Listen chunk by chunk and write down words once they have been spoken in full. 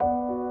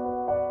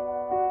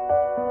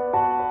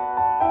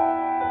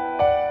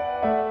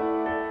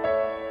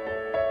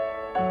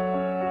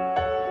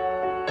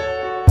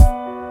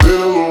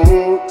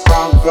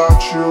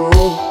without you.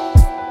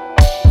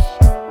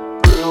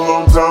 Been a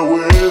long time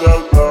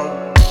without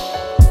love.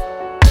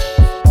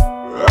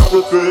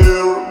 Everything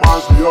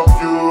reminds me of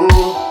you,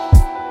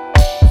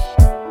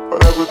 but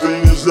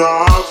everything is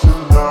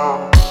nothing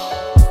now.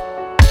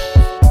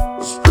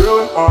 It's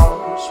really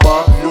hard to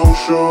spot the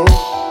ocean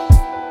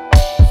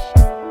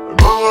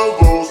among all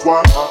those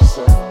white hot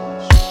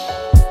sands,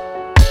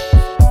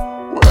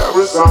 where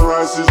every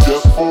sunrise is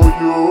just for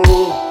you.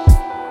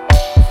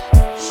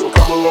 So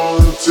come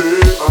along and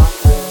take my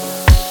hand.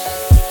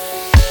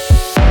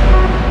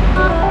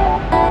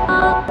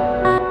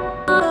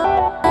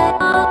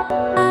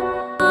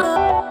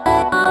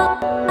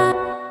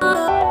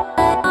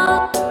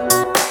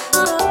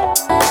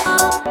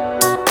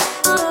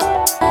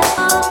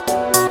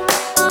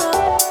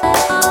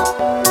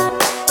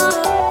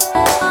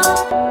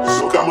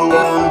 So come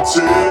along and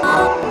take my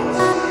hand.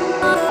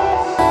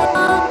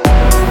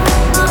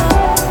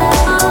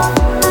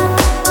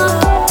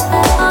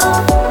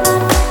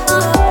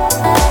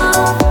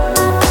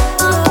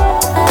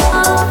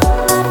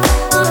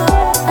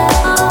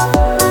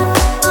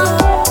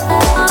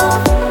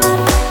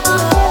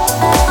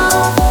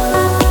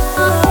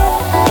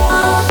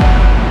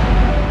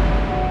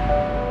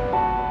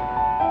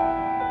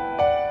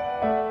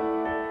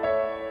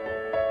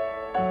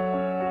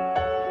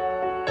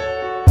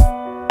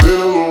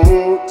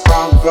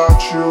 Time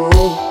without you,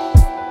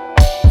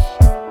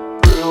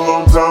 been a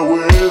long time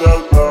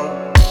without love.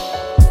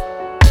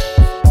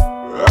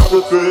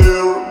 Everything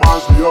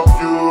reminds me of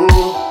you,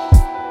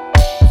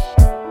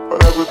 but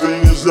everything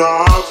is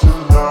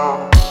nothing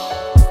now.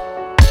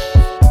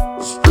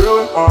 It's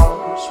really hard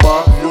to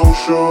spot the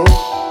ocean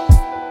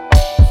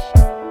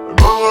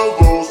among all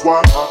those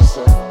white hot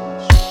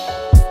sands,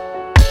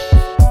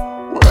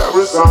 where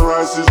every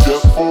sunrise is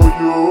just for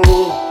you.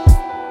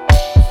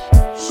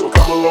 So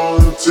come along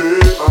and take